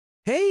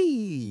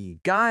Hey,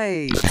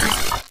 guys!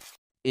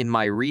 In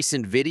my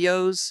recent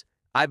videos,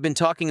 I've been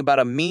talking about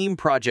a meme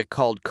project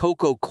called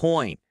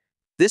Cococoin.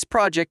 This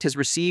project has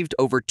received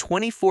over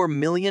 $24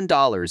 million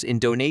in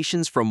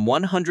donations from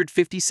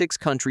 156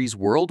 countries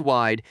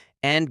worldwide,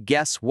 and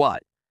guess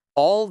what?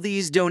 All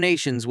these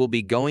donations will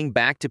be going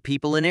back to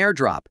people in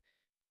Airdrop.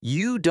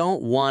 You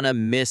don't want to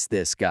miss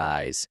this,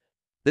 guys.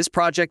 This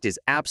project is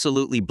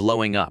absolutely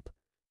blowing up.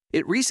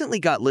 It recently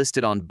got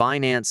listed on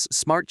Binance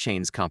Smart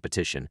Chains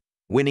competition,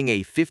 winning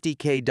a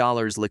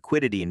 $50K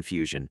liquidity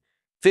infusion.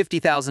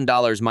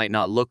 $50,000 might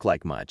not look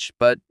like much,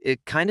 but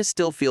it kind of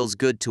still feels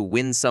good to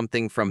win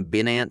something from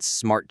Binance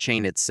Smart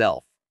Chain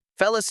itself.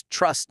 Fellas,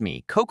 trust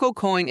me,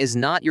 Cococoin is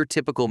not your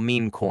typical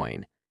meme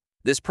coin.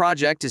 This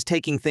project is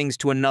taking things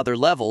to another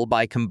level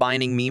by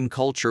combining meme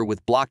culture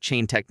with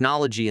blockchain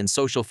technology and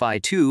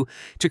SocialFi 2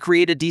 to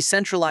create a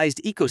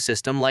decentralized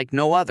ecosystem like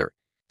no other.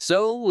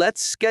 So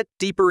let's get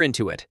deeper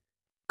into it.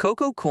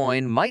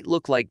 Cococoin might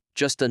look like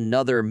just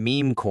another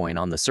meme coin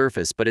on the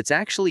surface, but it's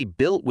actually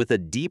built with a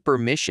deeper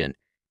mission: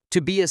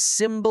 to be a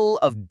symbol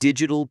of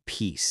digital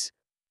peace.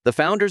 The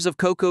founders of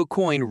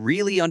Cococoin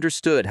really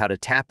understood how to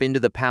tap into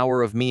the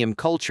power of meme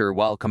culture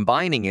while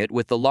combining it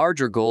with the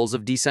larger goals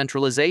of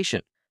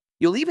decentralization.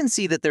 You'll even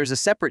see that there's a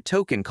separate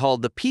token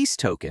called the Peace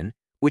Token,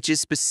 which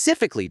is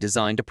specifically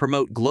designed to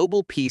promote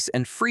global peace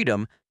and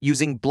freedom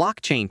using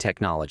blockchain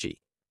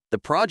technology. The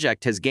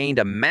project has gained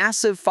a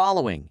massive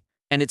following,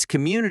 and its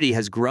community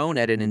has grown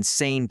at an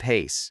insane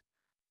pace.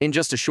 In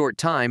just a short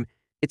time,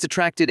 it's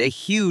attracted a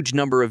huge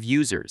number of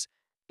users.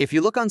 If you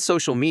look on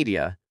social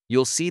media,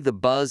 you'll see the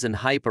buzz and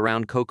hype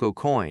around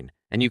Cococoin,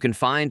 and you can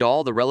find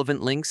all the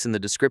relevant links in the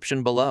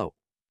description below.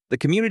 The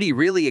community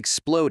really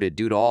exploded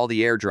due to all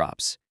the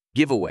airdrops,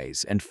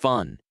 giveaways, and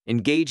fun,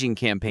 engaging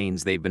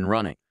campaigns they've been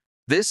running.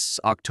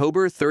 This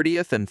October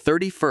 30th and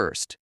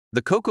 31st,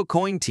 the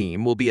Cococoin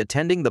team will be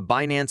attending the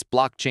Binance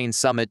Blockchain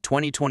Summit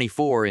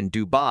 2024 in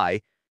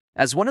Dubai.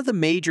 As one of the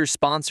major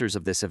sponsors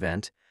of this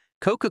event,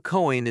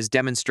 Cococoin is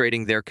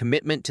demonstrating their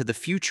commitment to the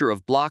future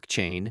of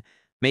blockchain,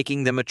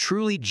 making them a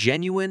truly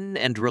genuine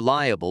and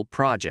reliable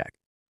project.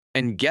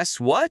 And guess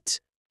what?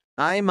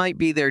 I might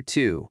be there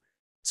too.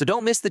 So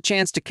don't miss the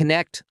chance to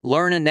connect,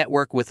 learn, and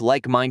network with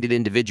like-minded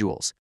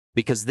individuals,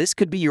 because this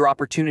could be your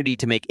opportunity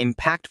to make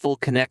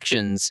impactful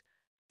connections.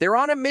 They're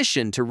on a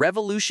mission to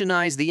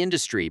revolutionize the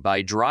industry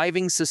by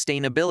driving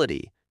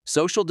sustainability,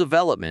 social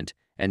development,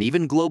 and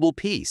even global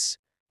peace.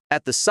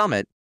 At the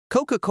summit,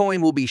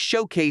 Cococoin will be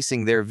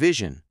showcasing their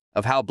vision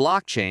of how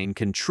blockchain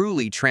can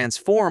truly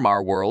transform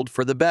our world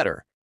for the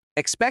better.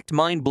 Expect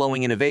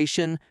mind-blowing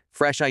innovation,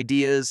 fresh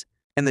ideas,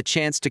 and the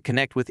chance to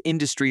connect with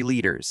industry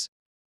leaders.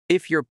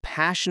 If you're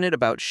passionate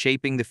about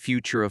shaping the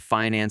future of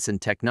finance and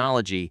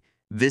technology,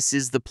 this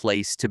is the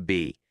place to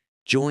be.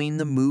 Join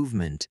the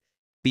movement.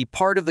 Be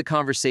part of the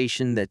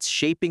conversation that's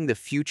shaping the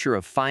future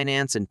of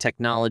finance and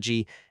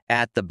technology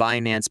at the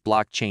Binance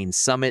Blockchain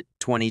Summit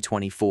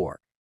 2024.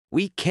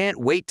 We can't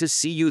wait to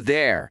see you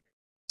there.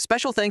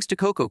 Special thanks to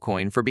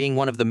Cococoin for being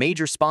one of the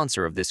major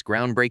sponsors of this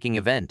groundbreaking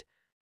event.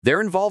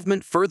 Their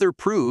involvement further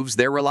proves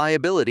their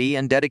reliability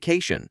and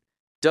dedication.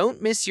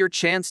 Don't miss your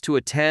chance to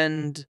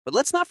attend. But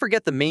let's not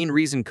forget the main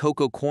reason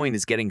Cococoin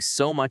is getting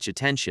so much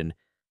attention: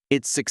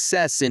 its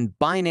success in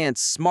Binance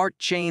Smart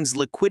Chain's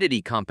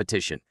liquidity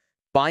competition.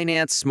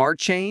 Binance Smart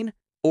Chain,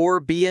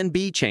 or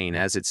BNB Chain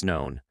as it's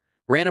known,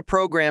 ran a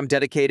program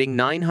dedicating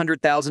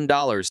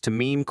 $900,000 to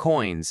meme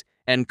coins,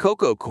 and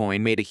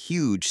Cococoin made a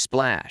huge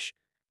splash.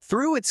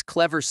 Through its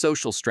clever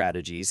social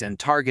strategies and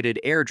targeted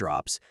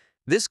airdrops,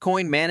 this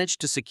coin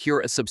managed to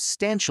secure a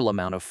substantial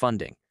amount of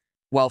funding.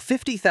 While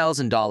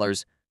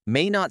 $50,000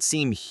 may not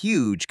seem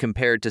huge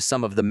compared to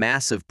some of the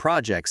massive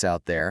projects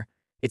out there,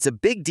 it's a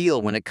big deal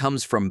when it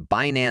comes from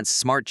Binance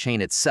Smart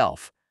Chain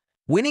itself.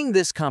 Winning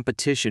this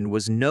competition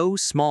was no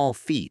small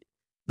feat.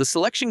 The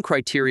selection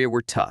criteria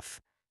were tough.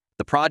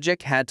 The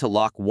project had to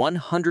lock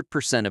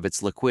 100% of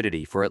its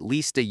liquidity for at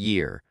least a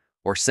year,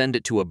 or send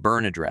it to a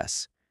burn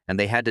address, and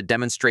they had to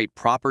demonstrate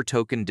proper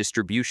token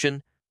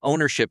distribution,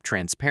 ownership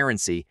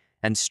transparency,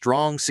 and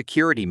strong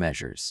security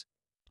measures.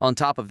 On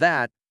top of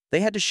that, they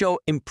had to show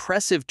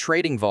impressive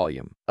trading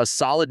volume, a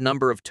solid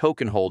number of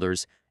token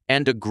holders,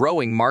 and a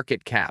growing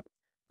market cap.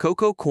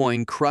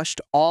 Cococoin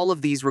crushed all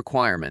of these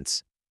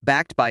requirements,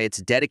 backed by its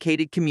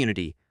dedicated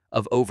community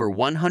of over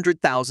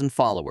 100,000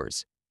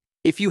 followers.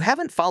 If you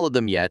haven't followed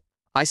them yet,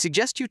 I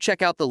suggest you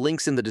check out the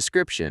links in the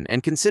description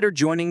and consider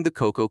joining the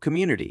Coco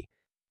community.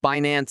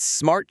 Binance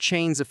Smart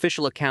Chain's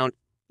official account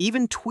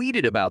even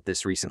tweeted about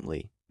this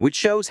recently, which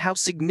shows how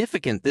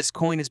significant this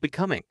coin is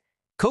becoming.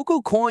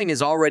 Cococoin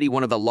is already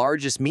one of the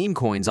largest meme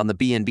coins on the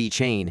BNB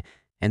chain,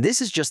 and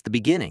this is just the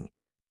beginning.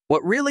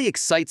 What really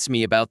excites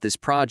me about this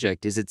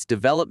project is its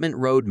development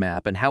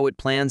roadmap and how it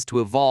plans to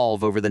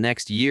evolve over the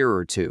next year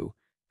or two.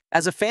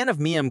 As a fan of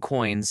meme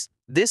coins,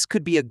 this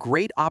could be a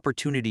great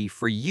opportunity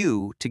for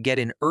you to get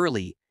in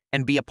early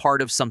and be a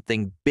part of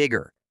something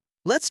bigger.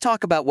 Let's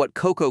talk about what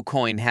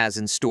Cococoin has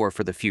in store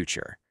for the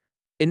future.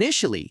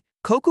 Initially,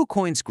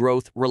 Cococoin's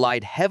growth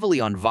relied heavily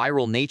on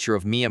viral nature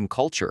of meme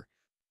culture,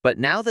 But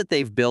now that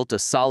they've built a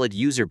solid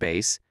user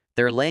base,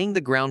 they're laying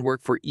the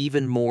groundwork for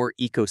even more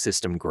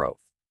ecosystem growth.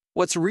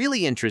 What's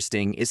really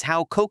interesting is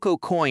how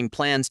Cococoin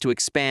plans to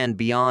expand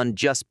beyond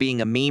just being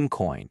a meme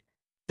coin.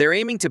 They're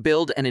aiming to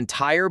build an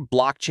entire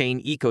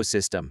blockchain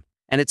ecosystem,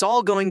 and it's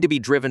all going to be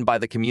driven by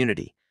the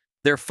community.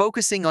 They're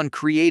focusing on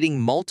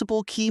creating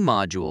multiple key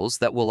modules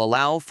that will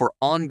allow for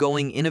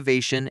ongoing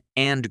innovation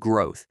and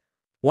growth.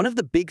 One of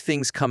the big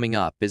things coming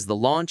up is the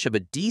launch of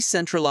a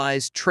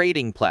decentralized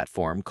trading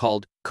platform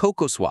called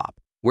CocoSwap,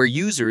 where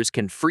users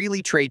can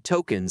freely trade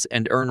tokens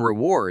and earn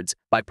rewards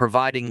by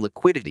providing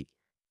liquidity.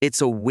 It's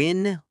a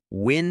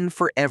win-win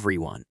for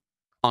everyone.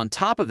 On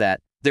top of that,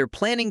 they're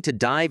planning to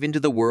dive into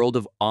the world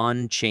of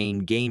on-chain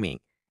gaming.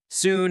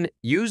 Soon,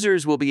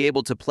 users will be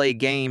able to play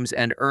games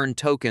and earn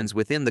tokens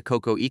within the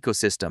Coco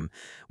ecosystem,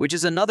 which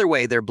is another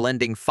way they're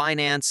blending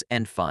finance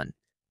and fun.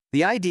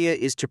 The idea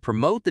is to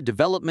promote the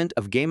development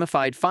of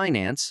gamified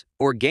finance,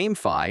 or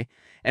GameFi,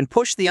 and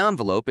push the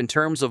envelope in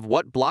terms of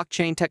what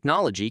blockchain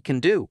technology can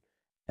do.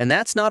 And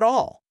that's not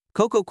all.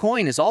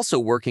 Cococoin is also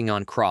working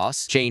on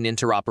cross-chain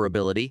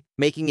interoperability,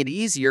 making it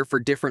easier for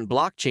different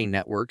blockchain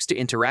networks to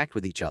interact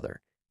with each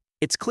other.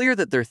 It's clear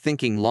that they're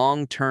thinking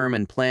long-term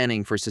and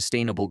planning for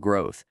sustainable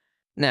growth.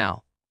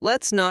 Now,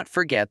 let's not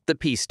forget the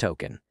Peace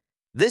Token.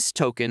 This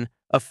token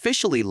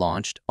officially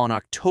launched on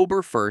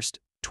October 1st,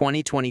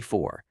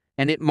 2024,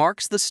 and it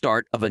marks the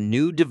start of a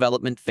new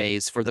development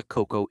phase for the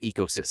Coco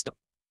ecosystem.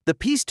 The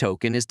Peace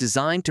Token is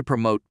designed to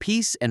promote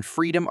peace and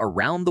freedom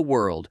around the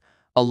world,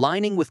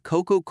 aligning with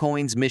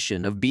Cococoin's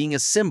mission of being a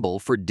symbol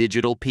for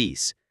digital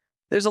peace.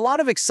 There's a lot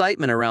of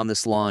excitement around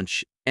this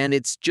launch, and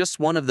it's just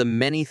one of the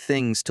many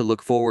things to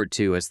look forward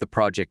to as the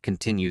project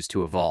continues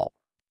to evolve.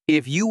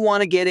 If you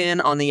want to get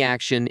in on the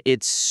action,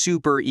 it's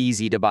super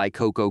easy to buy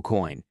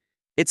Cococoin.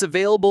 It's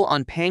available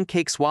on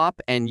PancakeSwap,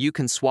 and you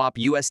can swap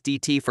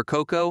USDT for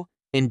Coco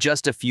in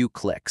just a few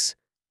clicks.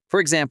 For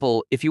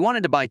example, if you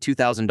wanted to buy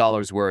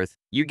 $2,000 worth,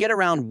 you get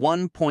around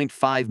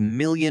 1.5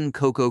 million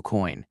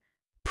Cococoin.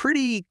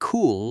 Pretty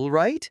cool,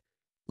 right?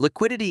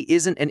 Liquidity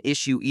isn't an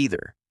issue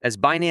either, as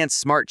Binance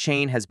Smart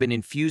Chain has been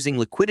infusing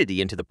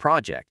liquidity into the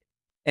project.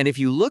 And if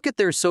you look at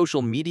their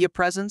social media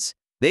presence,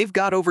 they've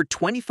got over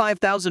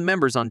 25,000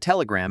 members on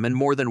Telegram and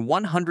more than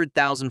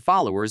 100,000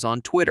 followers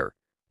on Twitter.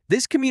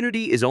 This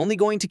community is only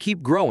going to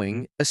keep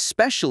growing,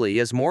 especially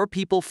as more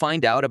people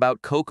find out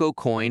about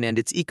Cococoin and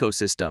its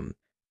ecosystem.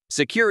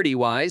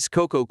 Security-wise,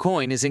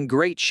 Cococoin is in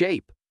great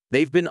shape.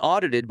 They've been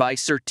audited by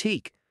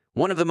Certique,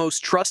 one of the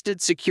most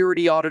trusted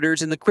security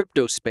auditors in the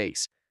crypto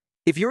space.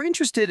 If you're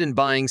interested in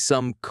buying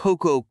some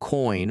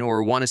Cococoin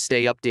or want to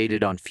stay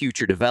updated on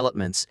future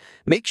developments,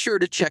 make sure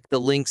to check the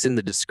links in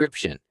the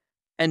description.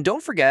 And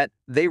don't forget,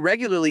 they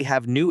regularly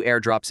have new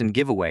airdrops and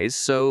giveaways,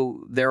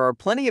 so there are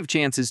plenty of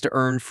chances to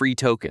earn free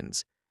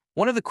tokens.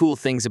 One of the cool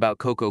things about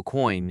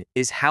Cococoin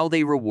is how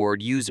they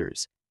reward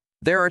users.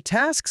 There are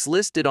tasks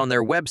listed on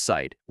their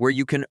website where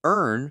you can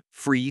earn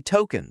free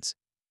tokens.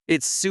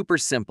 It's super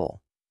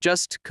simple.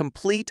 Just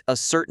complete a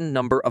certain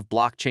number of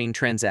blockchain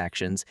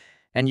transactions,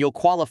 and you'll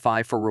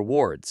qualify for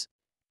rewards.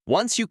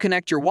 Once you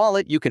connect your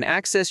wallet, you can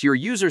access your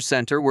user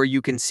center where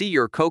you can see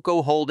your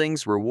Coco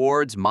holdings,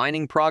 rewards,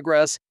 mining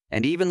progress,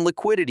 and even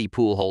liquidity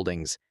pool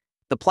holdings.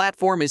 The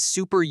platform is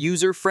super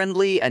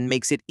user-friendly and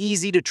makes it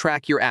easy to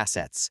track your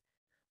assets.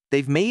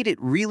 They've made it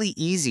really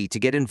easy to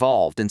get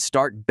involved and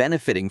start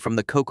benefiting from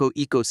the Coco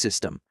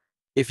ecosystem.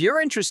 If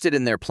you're interested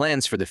in their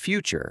plans for the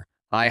future,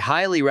 I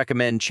highly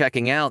recommend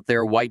checking out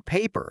their white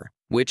paper,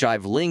 which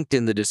I've linked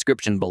in the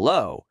description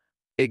below.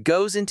 It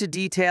goes into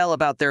detail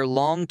about their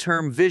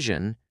long-term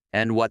vision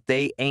and what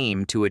they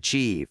aim to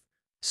achieve.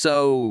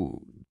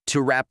 So,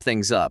 to wrap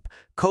things up,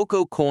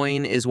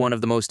 Cococoin is one of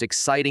the most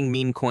exciting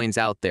meme coins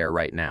out there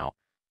right now.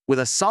 With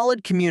a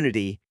solid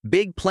community,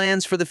 big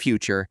plans for the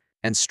future,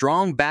 and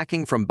strong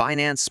backing from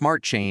Binance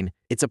Smart Chain,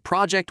 it's a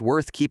project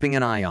worth keeping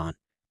an eye on.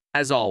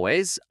 As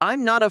always,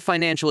 I'm not a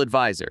financial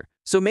advisor,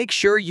 so make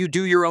sure you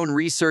do your own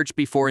research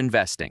before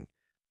investing.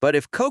 But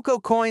if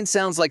Cococoin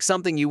sounds like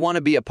something you want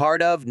to be a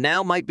part of,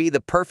 now might be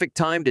the perfect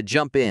time to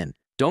jump in.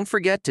 Don't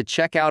forget to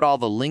check out all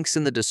the links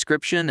in the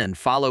description and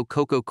follow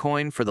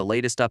Cococoin for the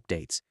latest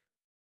updates.